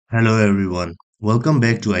Hello everyone, welcome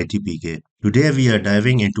back to ITPK. Today we are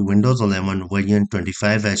diving into Windows 11 version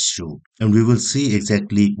 25H2 and we will see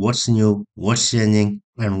exactly what's new, what's changing,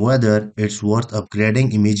 and whether it's worth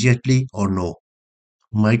upgrading immediately or no.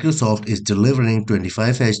 Microsoft is delivering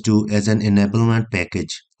 25H2 as an enablement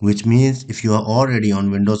package, which means if you are already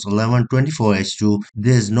on Windows 11 24H2,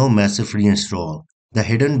 there is no massive reinstall. The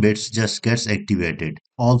hidden bits just gets activated.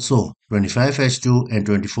 Also, 25H2 and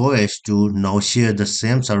 24H2 now share the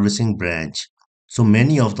same servicing branch. So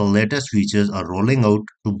many of the latest features are rolling out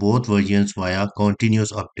to both versions via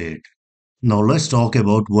continuous update. Now let's talk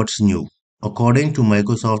about what's new. According to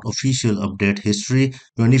Microsoft official update history,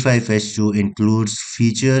 25H2 includes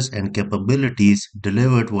features and capabilities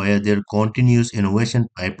delivered via their continuous innovation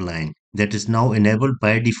pipeline that is now enabled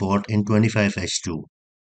by default in 25H2.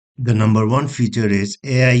 The number one feature is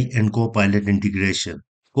AI and Copilot integration.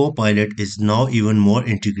 Copilot is now even more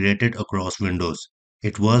integrated across Windows.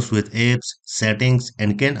 It works with apps, settings,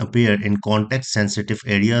 and can appear in context sensitive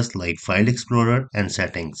areas like File Explorer and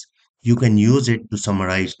Settings. You can use it to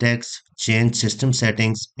summarize text, change system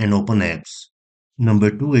settings, and open apps.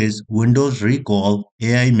 Number two is Windows Recall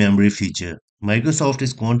AI memory feature. Microsoft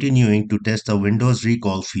is continuing to test the Windows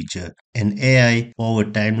Recall feature, an AI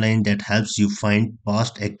powered timeline that helps you find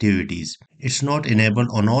past activities. It's not enabled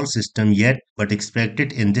on all systems yet, but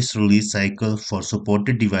expected in this release cycle for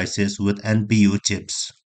supported devices with NPU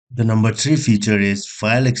chips. The number three feature is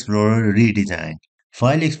File Explorer Redesign.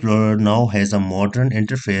 File Explorer now has a modern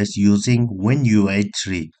interface using WinUI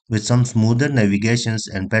 3 with some smoother navigations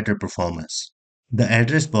and better performance. The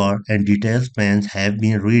address bar and details panes have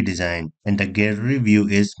been redesigned and the gallery view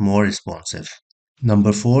is more responsive.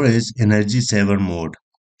 Number 4 is Energy Saver mode.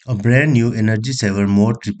 A brand new Energy Saver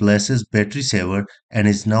mode replaces Battery Saver and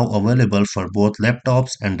is now available for both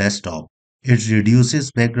laptops and desktop. It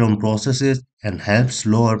reduces background processes and helps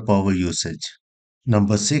lower power usage.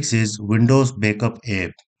 Number 6 is Windows Backup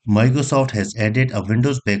app. Microsoft has added a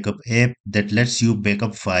Windows Backup app that lets you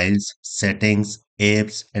backup files, settings,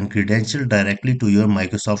 apps, and credentials directly to your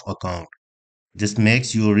Microsoft account. This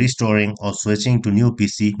makes you restoring or switching to new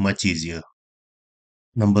PC much easier.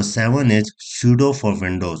 Number 7 is Sudo for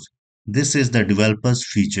Windows. This is the developer's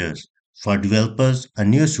features. For developers, a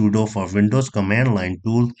new Sudo for Windows command line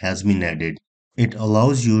tool has been added. It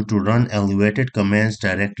allows you to run elevated commands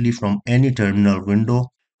directly from any terminal window,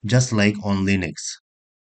 just like on Linux.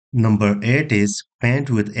 Number 8 is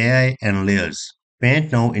Paint with AI and Layers.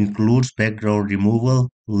 Paint now includes background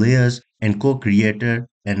removal, layers, and co-creator,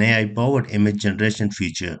 an AI-powered image generation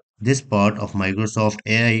feature. This part of Microsoft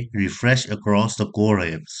AI refresh across the core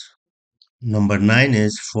apps. Number 9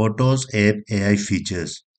 is Photos app AI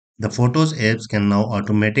features. The Photos apps can now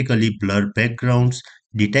automatically blur backgrounds,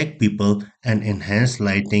 detect people, and enhance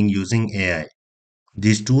lighting using AI.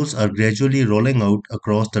 These tools are gradually rolling out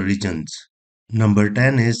across the regions. Number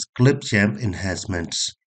 10 is Clipchamp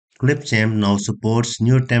Enhancements. Clipchamp now supports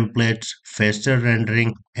new templates, faster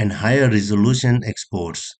rendering, and higher resolution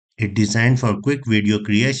exports. It's designed for quick video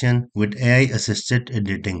creation with AI assisted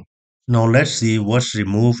editing. Now let's see what's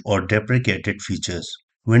removed or deprecated features.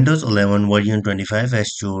 Windows 11 version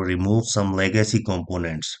 25H2 removes some legacy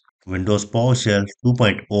components. Windows PowerShell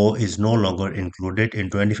 2.0 is no longer included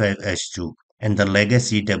in 25H2 and the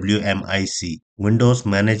legacy WMIC Windows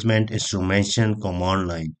Management Instrumentation command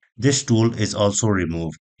line. This tool is also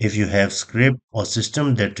removed. If you have script or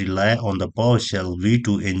system that rely on the PowerShell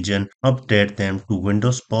v2 engine, update them to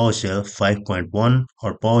Windows PowerShell 5.1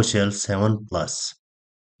 or PowerShell 7 Plus.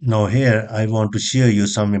 Now here I want to share you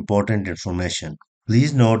some important information.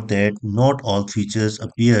 Please note that not all features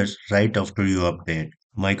appear right after you update.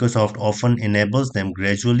 Microsoft often enables them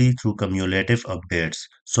gradually through cumulative updates.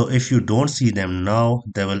 So if you don't see them now,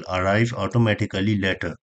 they will arrive automatically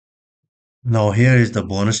later. Now here is the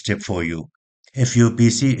bonus tip for you. If your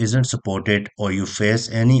PC isn't supported or you face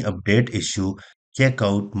any update issue, check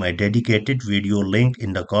out my dedicated video linked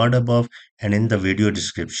in the card above and in the video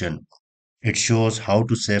description. It shows how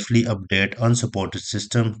to safely update unsupported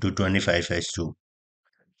system to 25H2.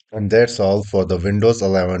 And that's all for the Windows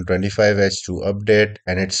 11 25H2 update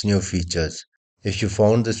and its new features. If you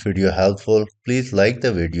found this video helpful, please like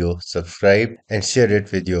the video, subscribe, and share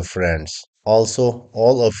it with your friends. Also,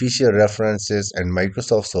 all official references and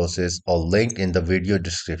Microsoft sources are linked in the video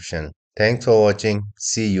description. Thanks for watching.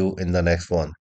 See you in the next one.